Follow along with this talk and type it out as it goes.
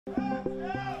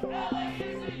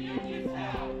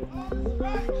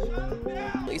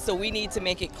So we need to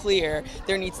make it clear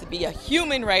there needs to be a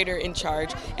human writer in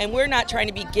charge, and we're not trying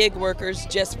to be gig workers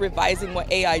just revising what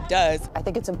AI does. I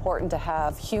think it's important to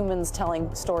have humans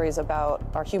telling stories about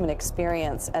our human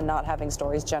experience and not having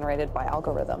stories generated by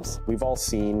algorithms. We've all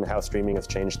seen how streaming has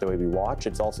changed the way we watch.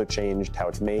 It's also changed how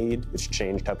it's made. It's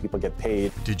changed how people get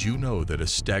paid. Did you know that a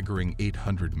staggering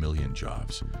 800 million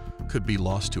jobs could be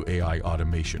lost to AI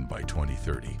automation by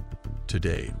 2030?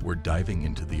 Today, we're diving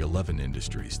into the 11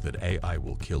 industries that AI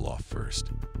will kill off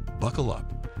first. Buckle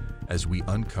up as we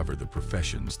uncover the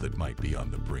professions that might be on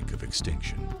the brink of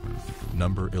extinction.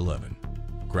 Number 11,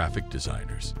 graphic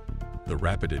designers. The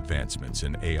rapid advancements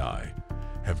in AI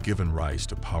have given rise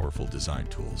to powerful design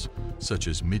tools such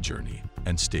as Midjourney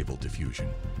and Stable Diffusion.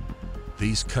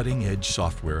 These cutting-edge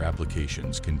software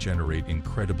applications can generate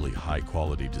incredibly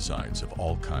high-quality designs of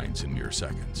all kinds in mere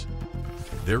seconds.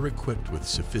 They're equipped with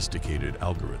sophisticated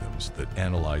algorithms that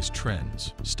analyze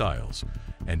trends, styles,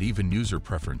 and even user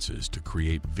preferences to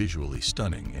create visually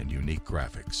stunning and unique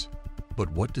graphics.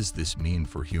 But what does this mean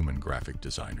for human graphic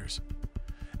designers?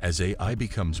 As AI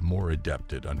becomes more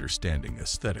adept at understanding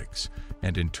aesthetics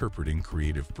and interpreting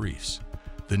creative briefs,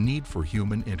 the need for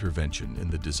human intervention in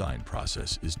the design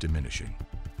process is diminishing.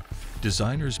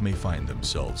 Designers may find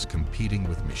themselves competing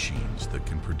with machines that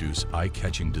can produce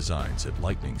eye-catching designs at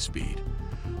lightning speed,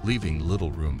 leaving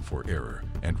little room for error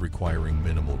and requiring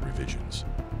minimal revisions.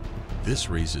 This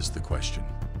raises the question,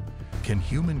 can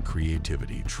human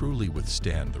creativity truly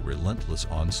withstand the relentless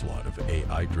onslaught of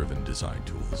AI-driven design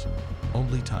tools?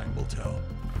 Only time will tell.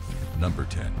 Number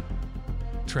 10,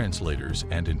 translators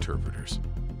and interpreters.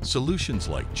 Solutions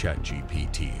like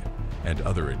ChatGPT and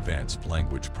other advanced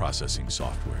language processing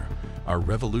software are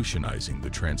revolutionizing the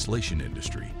translation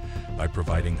industry by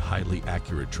providing highly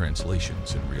accurate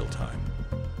translations in real time.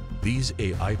 These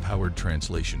AI-powered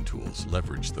translation tools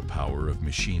leverage the power of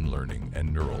machine learning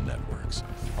and neural networks,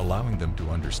 allowing them to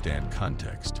understand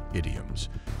context, idioms,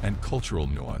 and cultural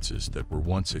nuances that were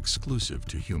once exclusive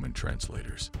to human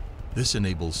translators. This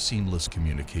enables seamless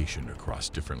communication across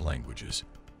different languages,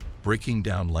 breaking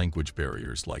down language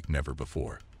barriers like never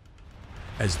before.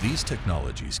 As these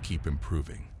technologies keep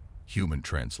improving, human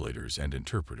translators and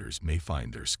interpreters may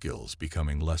find their skills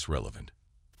becoming less relevant.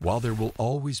 While there will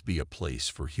always be a place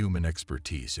for human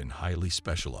expertise in highly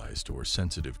specialized or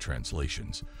sensitive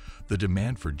translations, the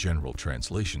demand for general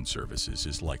translation services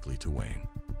is likely to wane.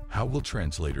 How will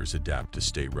translators adapt to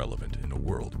stay relevant in a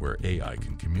world where AI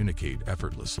can communicate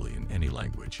effortlessly in any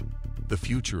language? The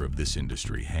future of this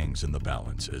industry hangs in the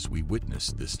balance as we witness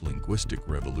this linguistic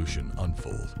revolution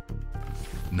unfold.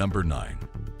 Number 9,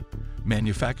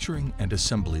 manufacturing and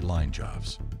assembly line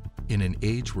jobs. In an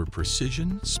age where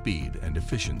precision, speed, and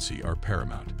efficiency are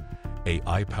paramount,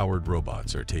 AI-powered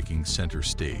robots are taking center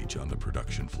stage on the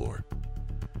production floor.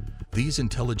 These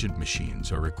intelligent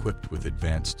machines are equipped with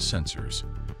advanced sensors,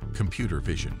 computer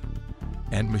vision,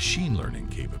 and machine learning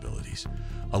capabilities,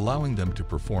 allowing them to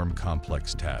perform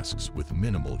complex tasks with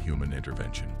minimal human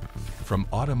intervention. From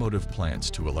automotive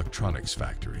plants to electronics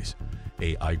factories,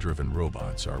 AI-driven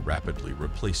robots are rapidly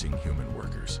replacing human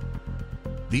workers.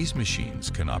 These machines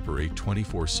can operate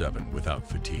 24/7 without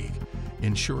fatigue,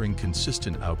 ensuring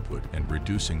consistent output and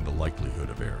reducing the likelihood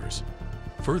of errors.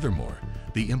 Furthermore,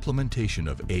 the implementation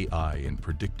of AI in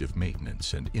predictive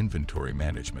maintenance and inventory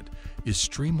management is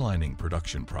streamlining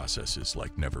production processes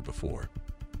like never before.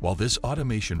 While this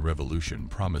automation revolution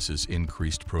promises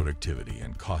increased productivity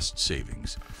and cost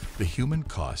savings, the human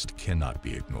cost cannot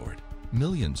be ignored.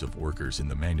 Millions of workers in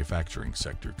the manufacturing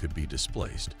sector could be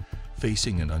displaced,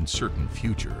 facing an uncertain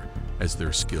future as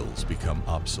their skills become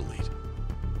obsolete.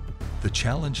 The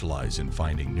challenge lies in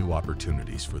finding new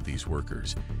opportunities for these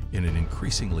workers in an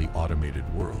increasingly automated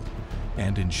world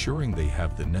and ensuring they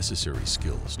have the necessary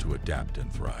skills to adapt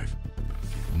and thrive.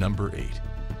 Number 8,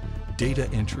 data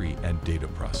entry and data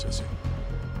processing.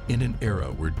 In an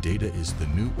era where data is the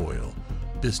new oil,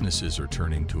 businesses are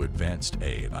turning to advanced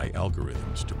AI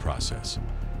algorithms to process,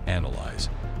 analyze,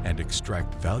 and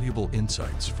extract valuable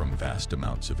insights from vast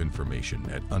amounts of information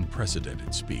at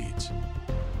unprecedented speeds.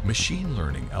 Machine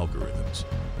learning algorithms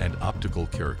and optical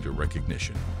character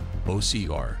recognition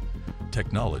 (OCR)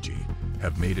 technology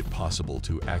have made it possible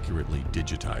to accurately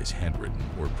digitize handwritten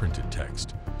or printed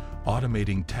text,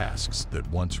 automating tasks that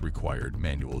once required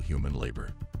manual human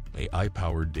labor.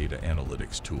 AI-powered data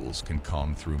analytics tools can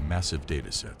comb through massive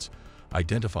datasets,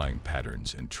 identifying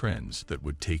patterns and trends that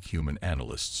would take human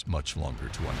analysts much longer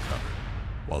to uncover.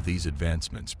 While these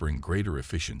advancements bring greater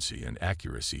efficiency and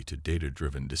accuracy to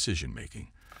data-driven decision-making,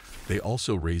 They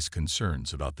also raise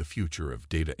concerns about the future of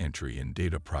data entry and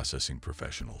data processing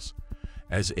professionals.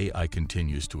 As AI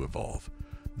continues to evolve,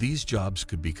 these jobs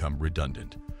could become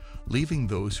redundant, leaving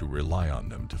those who rely on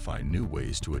them to find new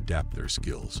ways to adapt their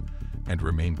skills and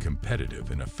remain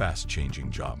competitive in a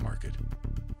fast-changing job market.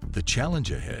 The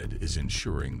challenge ahead is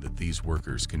ensuring that these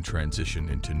workers can transition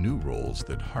into new roles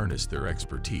that harness their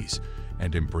expertise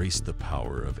and embrace the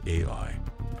power of AI.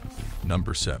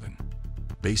 Number 7.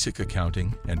 Basic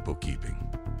accounting and bookkeeping.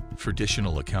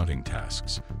 Traditional accounting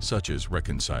tasks, such as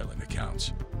reconciling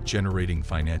accounts, generating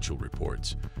financial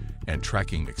reports, and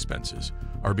tracking expenses,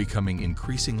 are becoming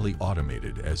increasingly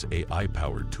automated as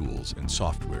AI-powered tools and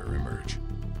software emerge.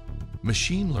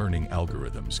 Machine learning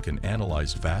algorithms can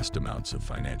analyze vast amounts of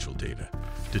financial data,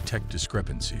 detect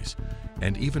discrepancies,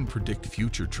 and even predict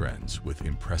future trends with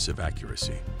impressive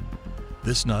accuracy.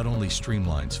 This not only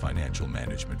streamlines financial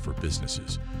management for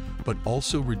businesses, but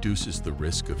also reduces the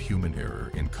risk of human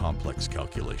error in complex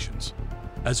calculations.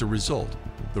 As a result,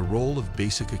 the role of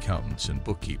basic accountants and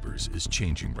bookkeepers is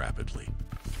changing rapidly.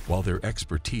 While their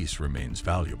expertise remains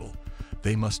valuable,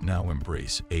 they must now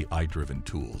embrace AI-driven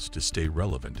tools to stay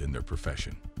relevant in their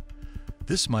profession.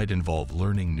 This might involve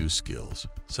learning new skills,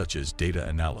 such as data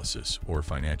analysis or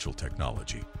financial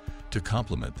technology, to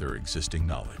complement their existing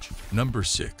knowledge. Number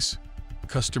 6.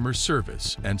 Customer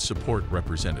service and support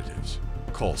representatives.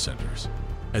 Call centers.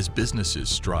 As businesses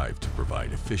strive to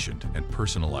provide efficient and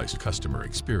personalized customer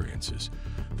experiences,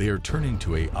 they are turning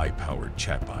to AI-powered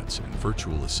chatbots and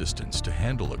virtual assistants to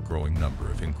handle a growing number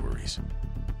of inquiries.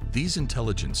 These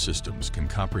intelligent systems can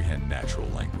comprehend natural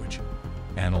language,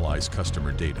 analyze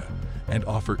customer data, and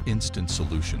offer instant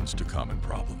solutions to common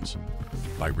problems.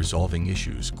 By resolving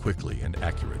issues quickly and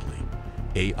accurately,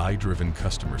 AI-driven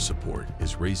customer support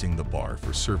is raising the bar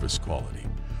for service quality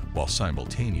while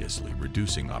simultaneously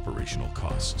reducing operational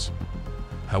costs.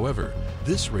 However,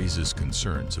 this raises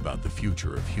concerns about the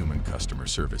future of human customer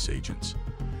service agents.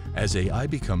 As AI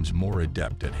becomes more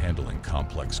adept at handling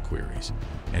complex queries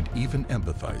and even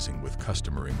empathizing with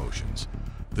customer emotions,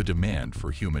 the demand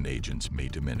for human agents may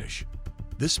diminish.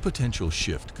 This potential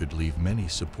shift could leave many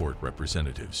support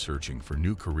representatives searching for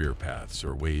new career paths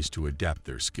or ways to adapt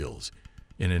their skills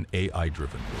in an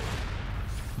AI-driven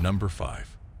world. Number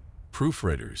 5.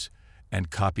 Proofreaders and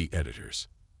copy editors.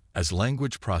 As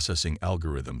language processing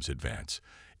algorithms advance,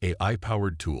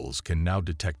 AI-powered tools can now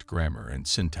detect grammar and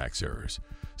syntax errors,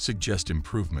 suggest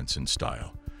improvements in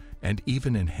style, and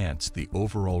even enhance the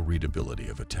overall readability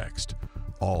of a text,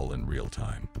 all in real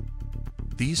time.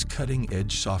 These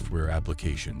cutting-edge software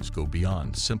applications go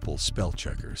beyond simple spell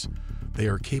checkers. They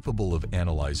are capable of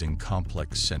analyzing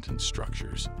complex sentence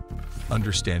structures,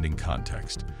 understanding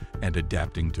context, and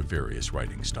adapting to various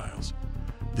writing styles.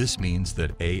 This means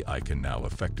that AI can now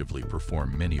effectively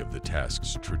perform many of the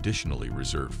tasks traditionally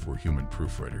reserved for human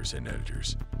proofreaders and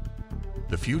editors.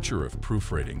 The future of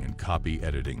proofreading and copy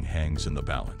editing hangs in the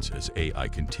balance as AI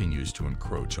continues to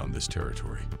encroach on this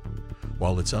territory.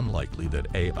 While it's unlikely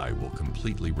that AI will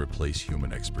completely replace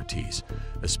human expertise,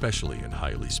 especially in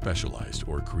highly specialized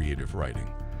or creative writing,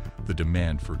 the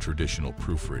demand for traditional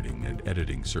proofreading and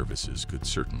editing services could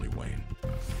certainly wane.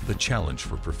 The challenge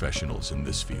for professionals in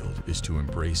this field is to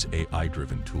embrace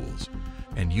AI-driven tools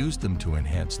and use them to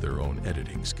enhance their own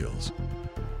editing skills.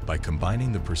 By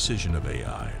combining the precision of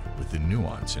AI with the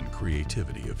nuance and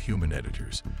creativity of human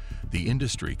editors, the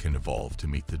industry can evolve to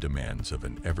meet the demands of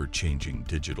an ever-changing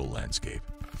digital landscape.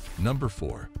 Number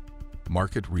 4.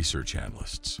 Market research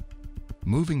analysts.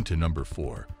 Moving to number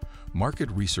 4,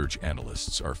 market research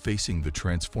analysts are facing the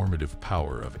transformative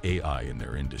power of AI in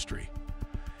their industry.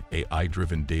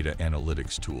 AI-driven data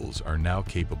analytics tools are now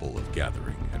capable of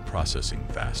gathering and processing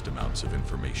vast amounts of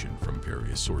information from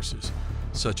various sources,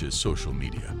 such as social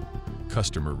media,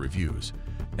 customer reviews,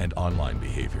 and online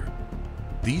behavior.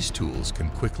 These tools can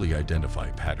quickly identify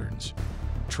patterns,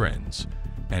 trends,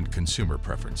 and consumer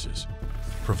preferences,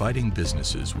 providing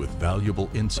businesses with valuable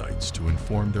insights to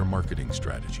inform their marketing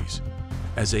strategies.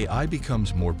 As AI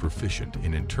becomes more proficient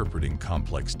in interpreting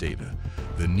complex data,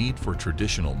 the need for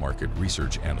traditional market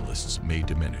research analysts may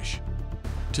diminish.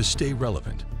 To stay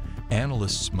relevant,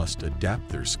 analysts must adapt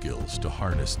their skills to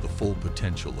harness the full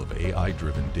potential of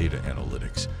AI-driven data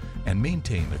analytics and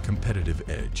maintain a competitive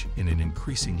edge in an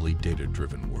increasingly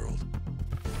data-driven world.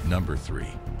 Number 3.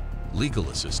 Legal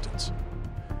assistants.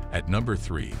 At number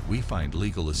 3, we find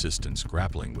legal assistants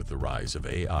grappling with the rise of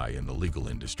AI in the legal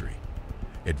industry.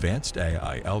 Advanced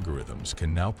AI algorithms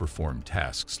can now perform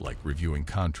tasks like reviewing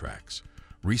contracts,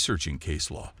 researching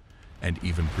case law, and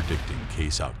even predicting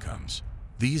case outcomes.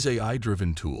 These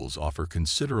AI-driven tools offer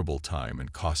considerable time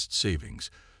and cost savings,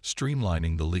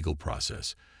 streamlining the legal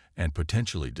process and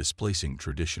potentially displacing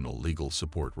traditional legal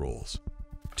support roles.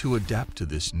 To adapt to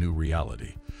this new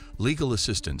reality, legal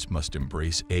assistants must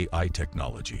embrace AI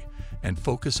technology and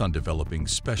focus on developing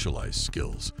specialized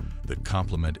skills that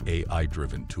complement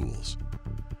AI-driven tools.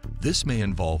 This may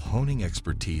involve honing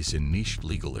expertise in niche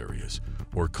legal areas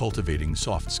or cultivating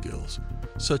soft skills,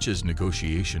 such as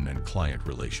negotiation and client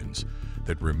relations,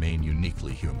 that remain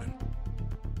uniquely human.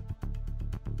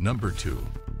 Number 2.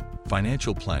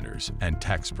 Financial planners and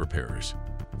tax preparers.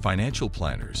 Financial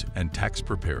planners and tax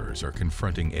preparers are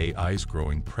confronting AI's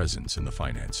growing presence in the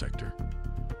finance sector.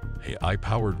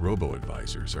 AI-powered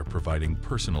robo-advisors are providing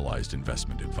personalized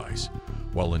investment advice,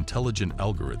 while intelligent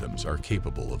algorithms are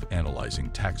capable of analyzing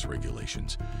tax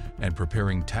regulations and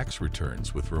preparing tax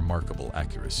returns with remarkable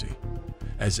accuracy.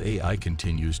 As AI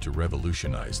continues to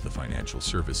revolutionize the financial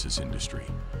services industry,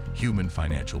 human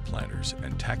financial planners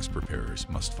and tax preparers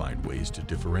must find ways to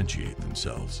differentiate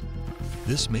themselves.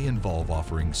 This may involve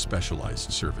offering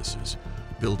specialized services,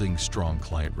 building strong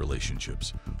client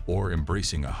relationships, or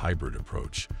embracing a hybrid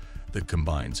approach that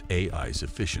combines AI's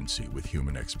efficiency with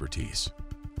human expertise.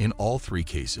 In all three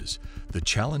cases, the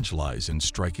challenge lies in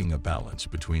striking a balance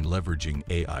between leveraging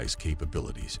AI's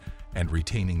capabilities and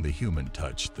retaining the human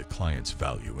touch that clients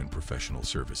value in professional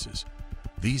services.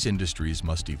 These industries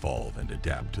must evolve and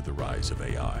adapt to the rise of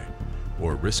AI,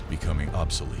 or risk becoming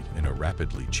obsolete in a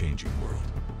rapidly changing world.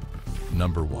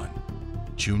 Number 1.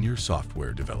 Junior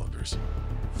software developers.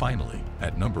 Finally,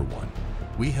 at number 1,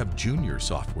 we have junior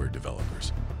software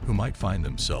developers who might find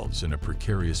themselves in a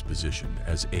precarious position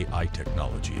as AI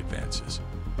technology advances.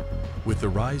 With the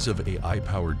rise of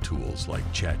AI-powered tools like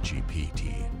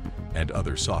ChatGPT and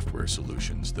other software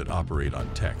solutions that operate on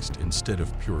text instead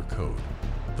of pure code,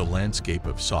 the landscape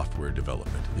of software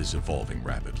development is evolving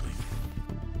rapidly.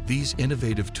 These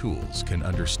innovative tools can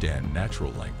understand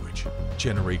natural language,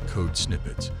 generate code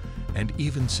snippets, and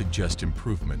even suggest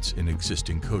improvements in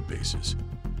existing code bases.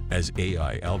 As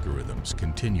AI algorithms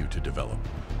continue to develop,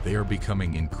 they are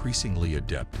becoming increasingly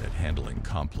adept at handling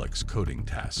complex coding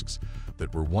tasks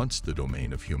that were once the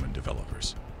domain of human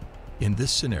developers. In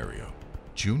this scenario,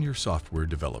 junior software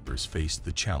developers face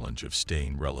the challenge of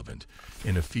staying relevant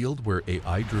in a field where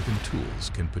AI-driven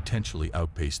tools can potentially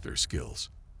outpace their skills.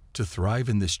 To thrive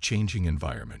in this changing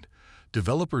environment,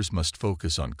 developers must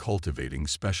focus on cultivating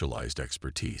specialized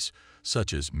expertise,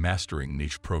 such as mastering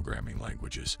niche programming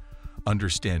languages,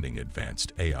 understanding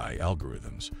advanced AI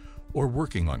algorithms, or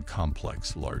working on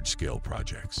complex, large-scale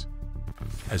projects.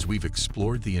 As we've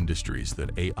explored the industries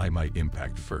that AI might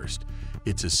impact first,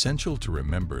 it's essential to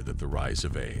remember that the rise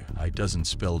of AI doesn't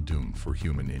spell doom for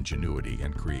human ingenuity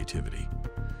and creativity.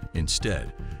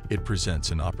 Instead, it presents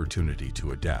an opportunity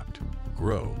to adapt,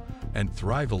 grow, and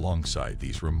thrive alongside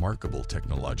these remarkable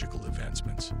technological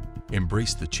advancements.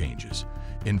 Embrace the changes,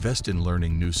 invest in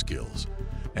learning new skills,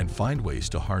 and find ways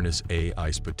to harness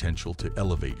AI's potential to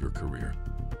elevate your career.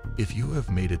 If you have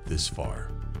made it this far,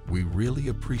 we really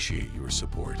appreciate your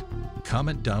support.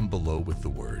 Comment down below with the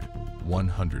word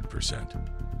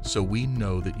 100% so we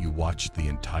know that you watched the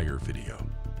entire video.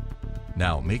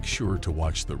 Now make sure to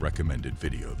watch the recommended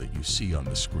video that you see on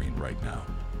the screen right now.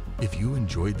 If you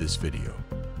enjoyed this video,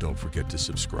 don't forget to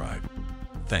subscribe.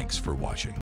 Thanks for watching.